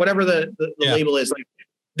 whatever the label is, like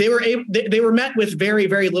they were met with very,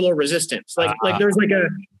 very little resistance. Like there's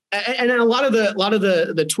and a lot of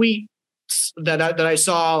the tweets that I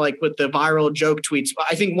saw, like with the viral joke tweets,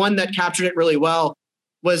 I think one that captured it really well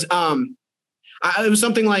was it was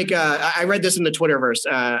something like I read this in the Twitterverse,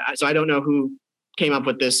 so I don't know who came up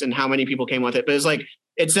with this and how many people came with it, but it's like,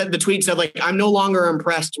 the tweet said, like, I'm no longer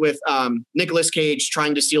impressed with Nicolas Cage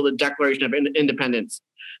trying to steal the Declaration of Independence.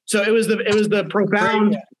 So it was the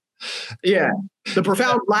profound, the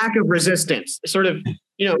profound lack of resistance, sort of,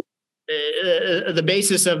 the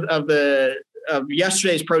basis of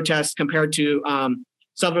yesterday's protests compared to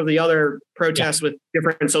some of the other protests with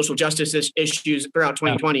different social justice issues throughout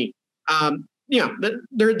 2020.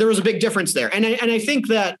 There was a big difference there, and I think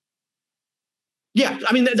that,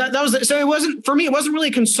 I mean that was so. It wasn't for me. It wasn't really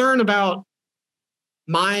a concern about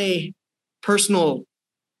my personal,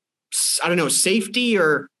 I don't know, safety,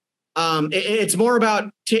 or it's more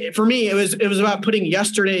about for me. It was about putting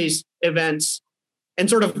yesterday's events and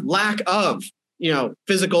sort of lack of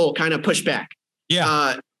physical kind of pushback.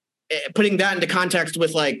 Putting that into context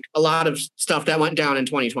with like a lot of stuff that went down in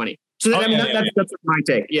 2020. So that's my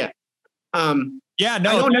take. That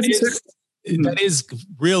is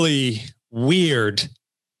really weird,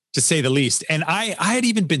 to say the least. And I had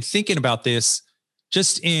even been thinking about this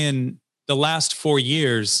just in the last 4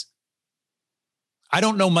 years. I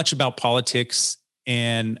don't know much about politics,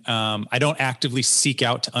 and I don't actively seek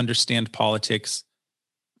out to understand politics,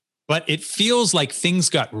 but it feels like things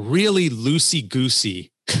got really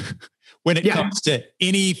loosey-goosey when it comes to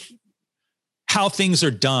how things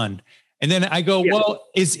are done. And then I go, well,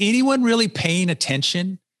 is anyone really paying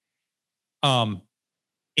attention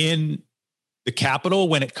in the Capitol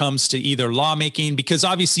when it comes to either lawmaking? Because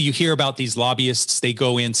obviously you hear about these lobbyists, they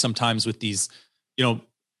go in sometimes with these,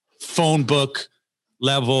 phone book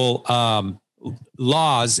level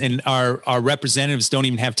laws, and our representatives don't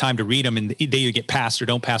even have time to read them, and they either get passed or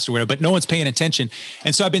don't pass or whatever, but no one's paying attention.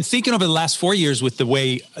 And so I've been thinking over the last 4 years with the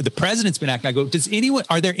way the president's been acting, I go,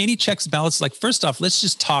 are there any checks and balances? Like, first off, let's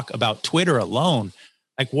just talk about Twitter alone.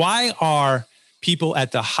 Like, why are people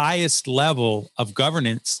at the highest level of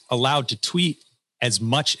governance allowed to tweet as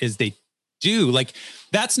much as they do? Like,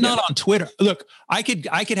 that's not on Twitter. Look, I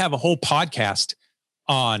could have a whole podcast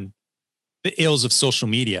on the ills of social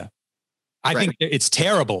media. I think it's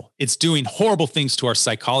terrible. It's doing horrible things to our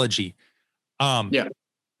psychology.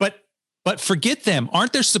 But forget them.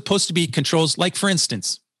 Aren't there supposed to be controls? Like, for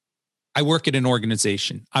instance, I work at an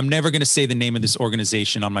organization. I'm never going to say the name of this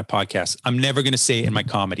organization on my podcast. I'm never going to say it in my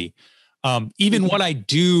comedy. Even what I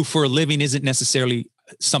do for a living isn't necessarily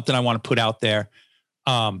something I want to put out there.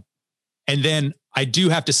 And then I do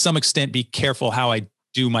have to some extent be careful how I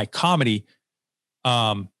do my comedy.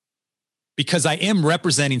 Because I am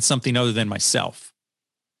representing something other than myself.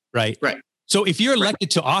 Right. So if you're elected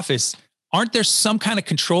to office, aren't there some kind of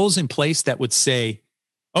controls in place that would say,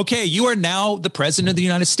 okay, you are now the president of the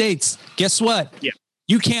United States. Guess what?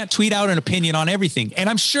 You can't tweet out an opinion on everything. And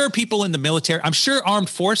I'm sure people in the military, I'm sure I'm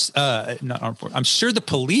sure the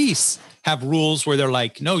police have rules where they're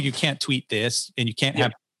like, no, you can't tweet this, and you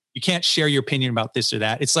can't share your opinion about this or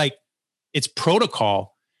that. It's like, it's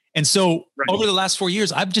protocol. And so over the last 4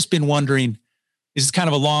 years, I've just been wondering, this is kind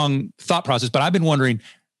of a long thought process, but I've been wondering,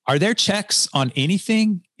 are there checks on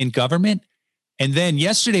anything in government? And then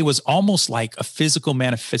yesterday was almost like a physical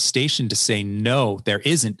manifestation to say, no, there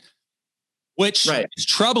isn't, which is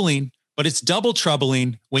troubling, but it's double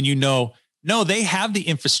troubling when no, they have the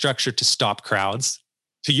infrastructure to stop crowds,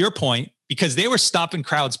 to your point, because they were stopping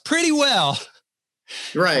crowds pretty well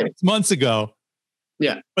 6 months ago.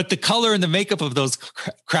 But the color and the makeup of those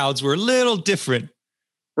crowds were a little different.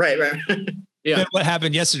 Than what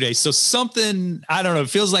happened yesterday. So something, I don't know, it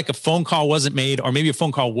feels like a phone call wasn't made, or maybe a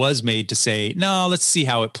phone call was made to say, no, let's see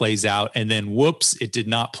how it plays out. And then whoops, it did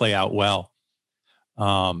not play out well.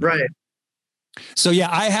 So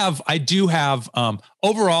I do have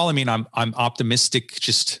overall, I mean, I'm optimistic,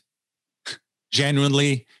 just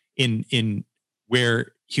genuinely in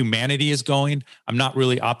where humanity is going. I'm not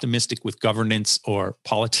really optimistic with governance or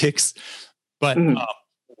politics, but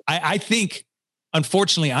I think,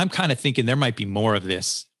 unfortunately, I'm kind of thinking there might be more of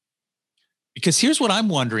this, because here's what I'm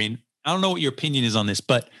wondering. I don't know what your opinion is on this,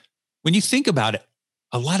 but when you think about it,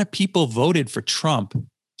 a lot of people voted for Trump.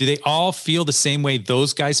 Do they all feel the same way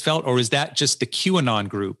those guys felt? Or is that just the QAnon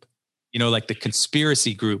group, like the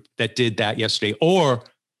conspiracy group that did that yesterday? Or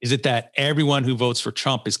is it that everyone who votes for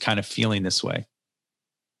Trump is kind of feeling this way?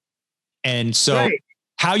 And so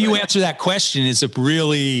how you answer that question is a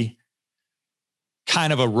really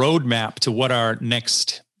kind of a roadmap to what our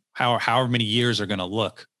next however many years are going to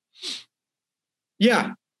look.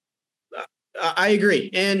 Yeah, I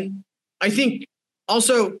agree. And I think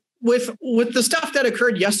also with the stuff that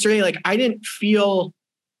occurred yesterday, like, I didn't feel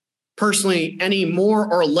personally any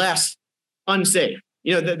more or less unsafe.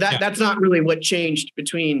 That's not really what changed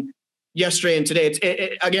between yesterday and today.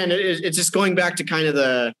 It's just going back to kind of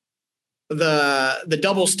the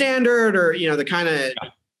double standard, or, the kind of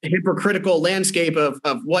hypocritical landscape of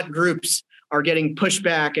what groups are getting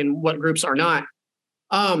pushback and what groups are not.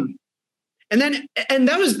 and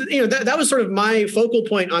that was, that was sort of my focal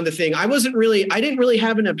point on the thing. I didn't really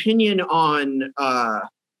have an opinion on,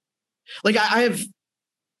 like I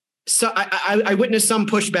witnessed some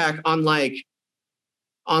pushback on I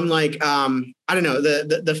don't know,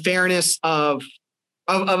 the fairness of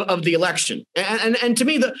the election. And to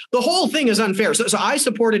me, the whole thing is unfair. So I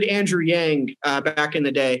supported Andrew Yang back in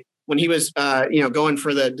the day when he was, going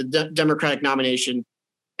for the Democratic nomination.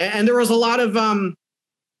 And there was a lot of,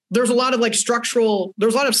 there's a lot of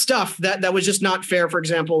stuff that was just not fair. For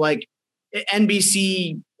example, like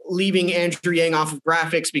NBC leaving Andrew Yang off of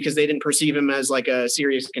graphics because they didn't perceive him as like a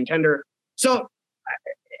serious contender. So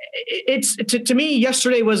it's to me,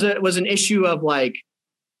 yesterday was an issue of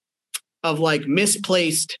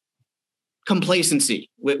misplaced complacency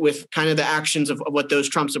with kind of the actions of what those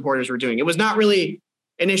Trump supporters were doing. It was not really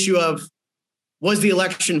an issue of, was the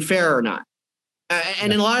election fair or not?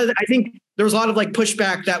 And in a lot of, I think there was a lot of like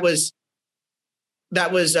pushback that was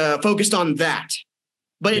focused on that,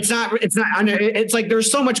 but it's not, it's like,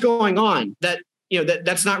 there's so much going on that,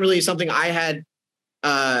 that's not really something I had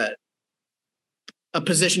a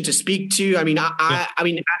position to speak to. I mean, I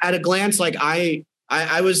mean, at a glance, like I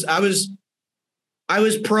was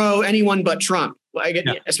pro anyone but Trump,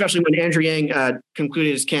 especially when Andrew Yang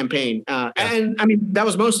concluded his campaign. And I mean, that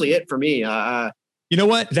was mostly it for me. You know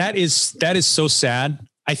what? That is so sad.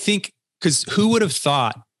 I think, because who would have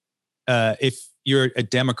thought, if you're a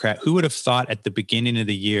Democrat, who would have thought at the beginning of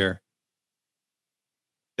the year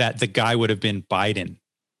that the guy would have been Biden?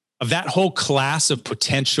 Of that whole class of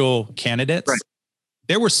potential candidates, right,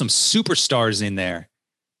 there were some superstars in there.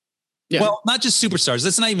 Yeah. Well, not just superstars.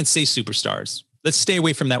 Let's not even say superstars. Let's stay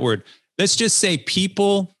away from that word. Let's just say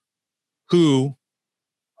people who,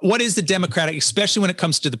 what is the Democratic, especially when it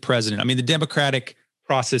comes to the president? I mean, the Democratic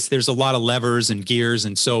process, there's a lot of levers and gears.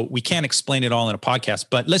 And so we can't explain it all in a podcast,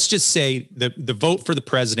 but let's just say the vote for the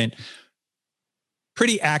president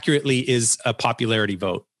pretty accurately is a popularity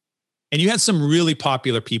vote. And you had some really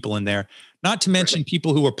popular people in there, not to mention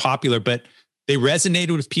people who were popular, but they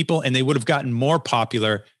resonated with people and they would have gotten more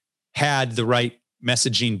popular had the right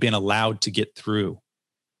messaging been allowed to get through.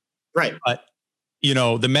 Right. But,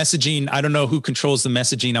 the messaging, I don't know who controls the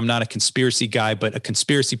messaging. I'm not a conspiracy guy, but a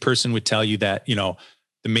conspiracy person would tell you that,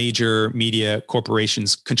 the major media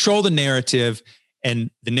corporations control the narrative,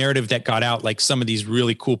 and the narrative that got out, like some of these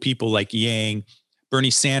really cool people like Yang,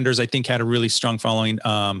 Bernie Sanders, I think had a really strong following.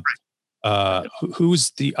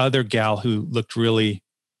 Who's the other gal who looked really,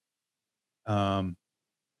 I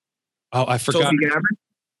forgot. Tulsi Gabbard?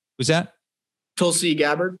 Who's that? Tulsi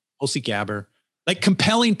Gabbard. Tulsi Gabbard. Like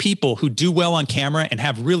compelling people who do well on camera and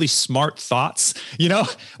have really smart thoughts.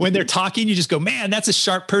 When they're talking, you just go, man, that's a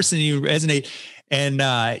sharp person. And you resonate. And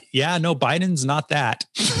no, Biden's not that.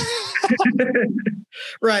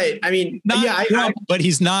 Right. I mean, but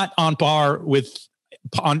he's not on par with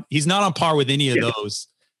any of those.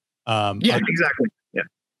 Exactly. Yeah.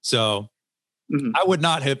 So I would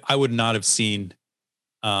not have seen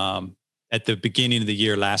at the beginning of the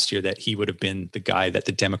year last year that he would have been the guy that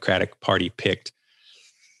the Democratic Party picked.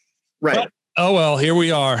 Right. But, oh, well, here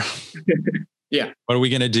we are. Yeah. What are we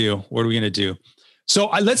going to do? So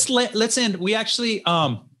let's end. We actually,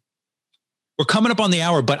 we're coming up on the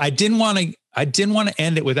hour, but I didn't want to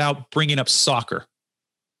end it without bringing up soccer.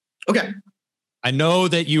 Okay. I know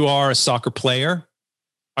that you are a soccer player.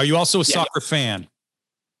 Are you also a soccer fan?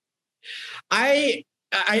 I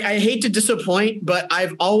hate to disappoint, but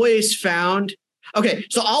I've always found, okay,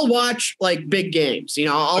 so I'll watch like big games,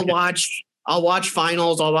 I'll watch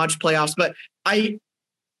finals, I'll watch playoffs, but I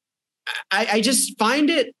just find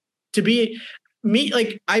it to be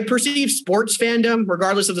like, I perceive sports fandom,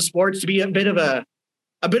 regardless of the sports, to be a bit of a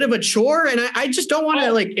chore. And I just don't want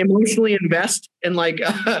to like emotionally invest in like,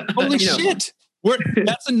 holy shit.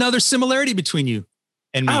 That's another similarity between you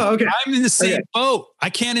and me. Oh, okay. I'm in the same boat. I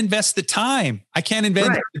can't invest the time. I can't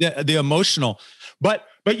invest the emotional, but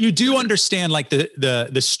you do understand like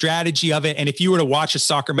the strategy of it. And if you were to watch a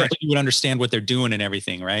soccer match, you would understand what they're doing and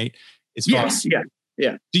everything, right? Yes.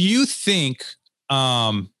 Yeah. Do you think,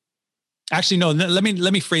 actually, no, let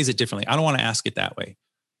me phrase it differently. I don't want to ask it that way.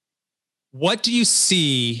 What do you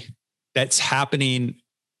see that's happening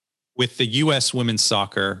with the U.S. women's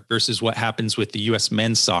soccer versus what happens with the U.S.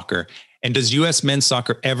 men's soccer? And does U.S. men's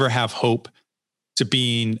soccer ever have hope to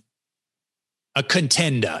being a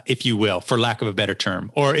contender, if you will, for lack of a better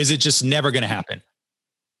term? Or is it just never going to happen?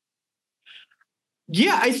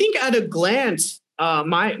 Yeah, I think at a glance,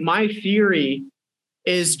 my theory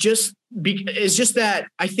is just that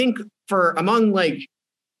I think for among like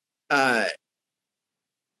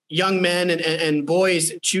young men and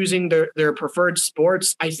boys choosing their preferred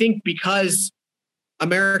sports, I think because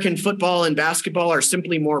American football and basketball are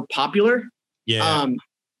simply more popular. Yeah.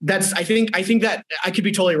 I think that I could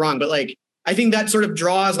be totally wrong, but like, I think that sort of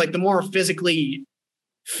draws like the more physically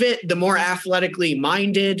fit, the more athletically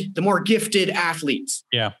minded, the more gifted athletes.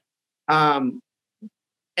 Yeah. And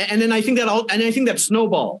then I think that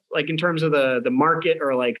snowball, like in terms of the market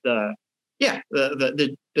or like the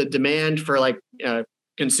demand for like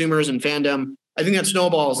consumers and fandom. I think that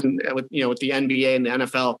snowballs with the NBA and the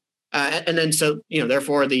NFL, and then so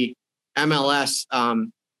therefore the MLS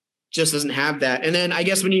just doesn't have that. And then I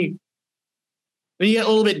guess when you get a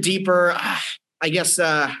little bit deeper, I guess.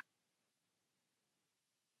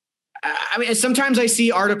 I mean, sometimes I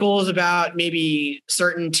see articles about maybe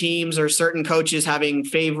certain teams or certain coaches having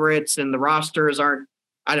favorites and the rosters aren't,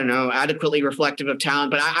 I don't know, adequately reflective of talent.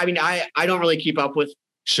 But I don't really keep up with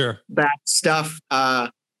that stuff. I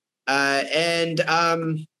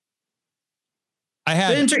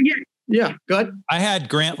had, go ahead. I had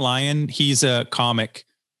Grant Lyon. He's a comic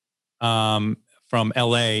from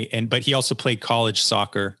LA but he also played college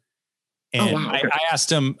soccer. And I asked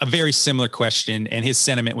him a very similar question, and his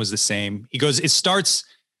sentiment was the same. He goes, it starts,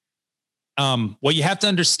 what you have to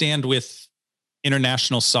understand with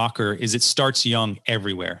international soccer is it starts young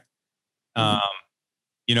everywhere.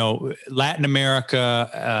 Latin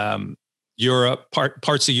America, Europe,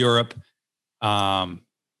 parts of Europe, probably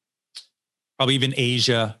even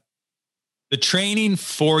Asia. The training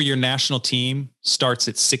for your national team starts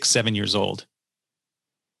at 6-7 years old.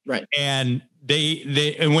 Right. And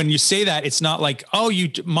and when you say that, it's not like,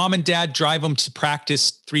 mom and dad drive them to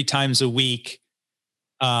practice 3 times a week.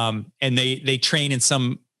 And they train in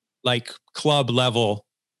some like club level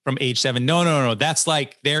from age 7. No. That's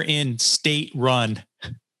like, they're in state run,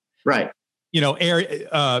 right.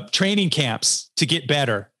 Training camps to get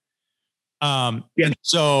better. And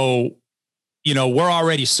so, we're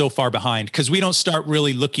already so far behind because we don't start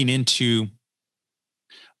really looking into,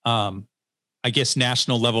 I guess,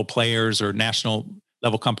 national level players or national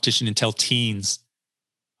level competition until teens,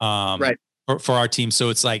 right. For our team. So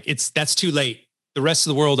it's like, that's too late. The rest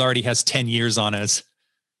of the world already has 10 years on us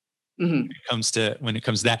when it comes to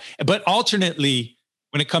that. But alternately,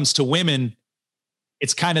 when it comes to women,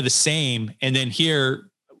 it's kind of the same. And then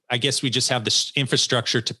here, I guess we just have the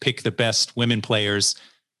infrastructure to pick the best women players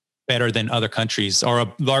better than other countries, or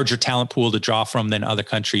a larger talent pool to draw from than other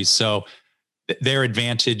countries. So their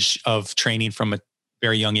advantage of training from a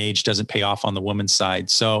very young age doesn't pay off on the woman's side.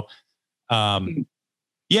 So,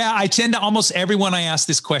 I tend to almost everyone I ask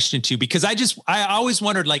this question to, because I always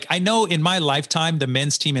wondered, like, I know in my lifetime, the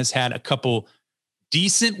men's team has had a couple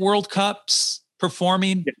decent World Cups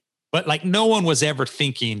performing, but like no one was ever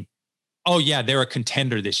thinking, oh yeah, they're a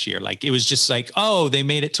contender this year. Like it was just like, oh, they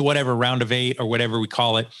made it to whatever round of 8 or whatever we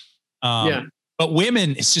call it. But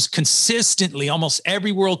women, it's just consistently almost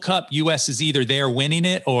every World Cup, US is either there winning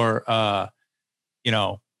it or, close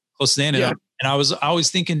to the end. And I was always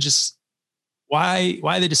thinking, just why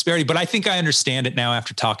the disparity? But I think I understand it now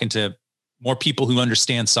after talking to more people who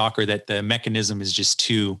understand soccer, that the mechanism is just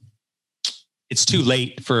it's too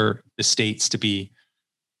late for the States to be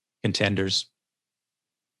contenders.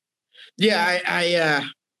 Yeah.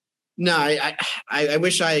 I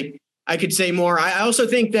wish I could say more. I also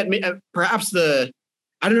think that perhaps I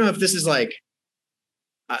don't know if this is like,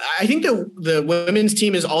 I think the women's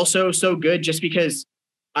team is also so good just because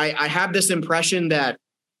I have this impression that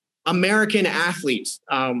American athletes,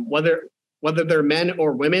 whether they're men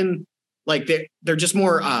or women, like they're just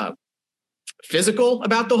more physical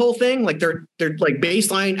about the whole thing. Like they're like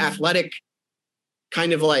baseline athletic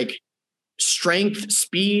kind of like strength,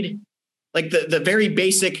 speed, like the very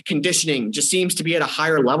basic conditioning just seems to be at a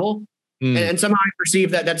higher level. And somehow I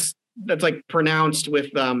perceive that that's like pronounced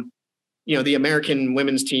with, the American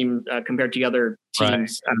women's team compared to the other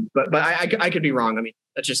teams. Right. But I could be wrong. I mean,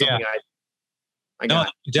 that's just something I got.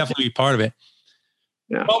 No, definitely part of it.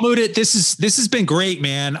 Yeah. Well, Mudit, this has been great,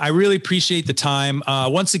 man. I really appreciate the time.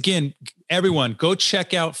 Once again, everyone go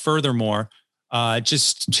check out Futhermore.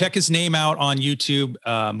 Just check his name out on YouTube,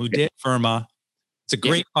 Mudit Verma. It's a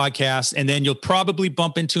great podcast. And then you'll probably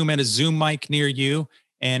bump into him at a Zoom mic near you.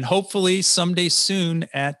 And hopefully someday soon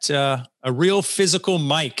at a real physical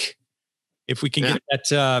mic, if we can get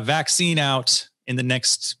that vaccine out in the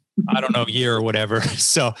next, year or whatever.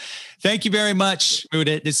 So thank you very much,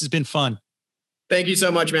 Mudit. This has been fun. Thank you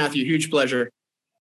so much, Matthew. Huge pleasure.